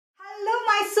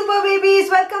super babies,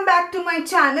 welcome back to my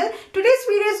channel. Today's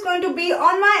video is going to be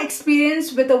on my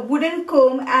experience with a wooden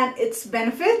comb and its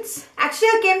benefits. Actually,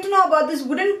 I came to know about this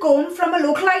wooden comb from a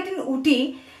localite in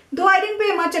Ooty. Though I didn't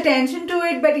pay much attention to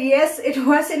it, but yes, it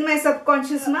was in my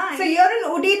subconscious mind. So here in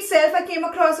Ooty itself, I came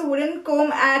across a wooden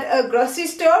comb at a grocery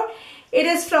store. It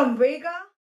is from Vega.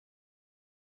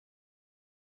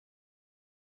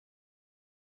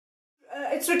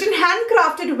 It's written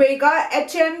handcrafted Vega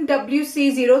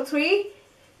HMWC03.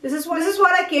 This is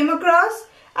what I came across,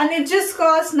 and it just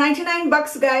cost 99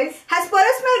 bucks, guys. As per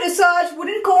as my research,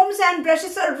 wooden combs and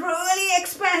brushes are really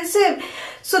expensive.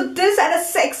 So this at a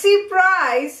sexy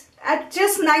price at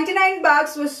just 99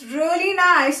 bucks was really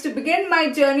nice to begin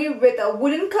my journey with a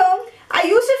wooden comb. I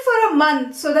used it for a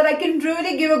month so that I can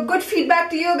really give a good feedback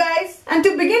to you guys. And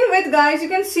to begin with, guys, you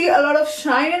can see a lot of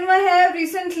shine in my hair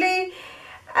recently.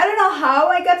 I don't know how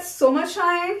I got so much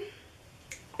shine.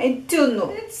 I don't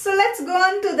know. So let's go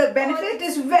on to the benefit. It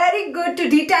is very good to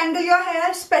detangle your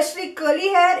hair, especially curly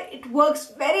hair. It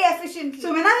works very efficiently.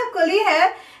 So when I have curly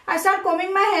hair, I start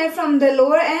combing my hair from the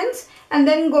lower ends and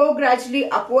then go gradually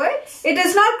upwards. It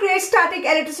does not create static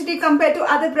electricity compared to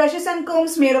other brushes and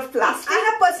combs made of plastic. I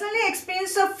have personally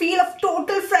experienced a feel of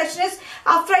total freshness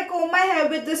after I comb my hair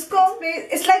with this comb.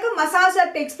 It's like a massage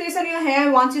that takes place on your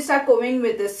hair once you start combing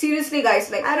with this. Seriously, guys,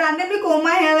 like I randomly comb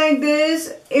my hair like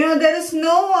this. You know, there is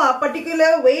no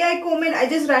particular way I comb it. I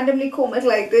just randomly comb it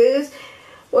like this.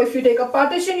 Or if you take a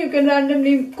partition, you can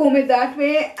randomly comb it that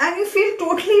way and you feel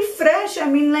totally fresh. I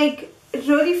mean, like, it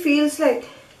really feels like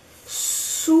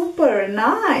super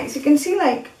nice. You can see,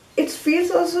 like, it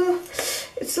feels also,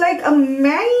 it's like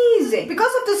amazing.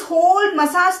 Because of this whole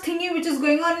massage thingy which is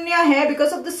going on in your hair,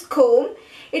 because of this comb,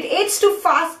 it aids to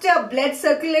faster blood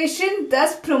circulation,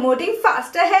 thus promoting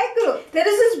faster hair growth. There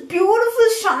is this beautiful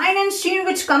shine and sheen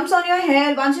which comes on your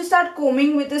hair once you start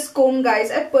combing with this comb, guys.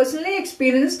 I personally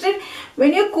experienced it.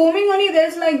 When you're combing only,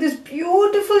 there's like this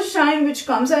beautiful shine which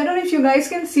comes. I don't know if you guys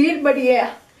can see it, but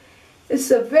yeah. It's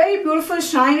a very beautiful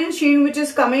shine and sheen which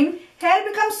is coming.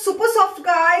 Hair becomes super soft,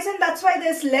 guys, and that's why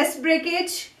there's less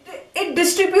breakage. It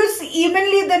distributes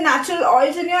evenly the natural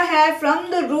oils in your hair from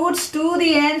the roots to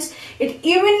the ends. It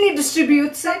evenly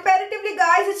distributes. Comparatively,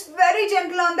 guys, it's very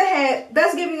gentle on the hair,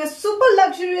 thus giving a super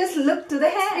luxurious look to the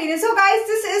hair. So guys,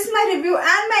 this is my review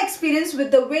and my experience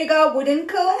with the Vega wooden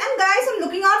comb. And guys, I'm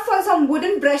looking out for some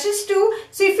wooden brushes too.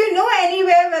 So if you know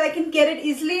anywhere where I can get it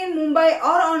easily in Mumbai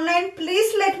or online,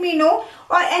 please let me know.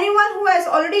 Or anyone who has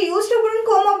already used a wooden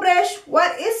comb or brush,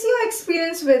 what is your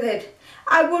experience with it?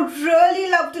 I would really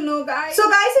love to know, guys. So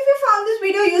guys, if you found this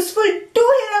video useful, do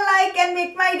hit a like and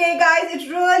make my day, guys. It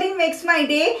really makes my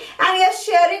day. And yes,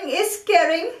 sharing is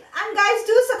caring. And guys,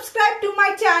 do subscribe to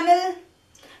my channel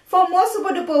for more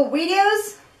super duper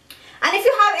videos. And if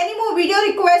you have any more video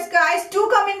requests, guys, do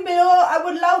comment below. I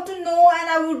would love to know and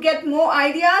I would get more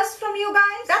ideas from you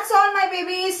guys. That's all, my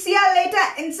babies. See ya later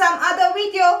in some other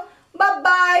video.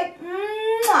 Bye-bye.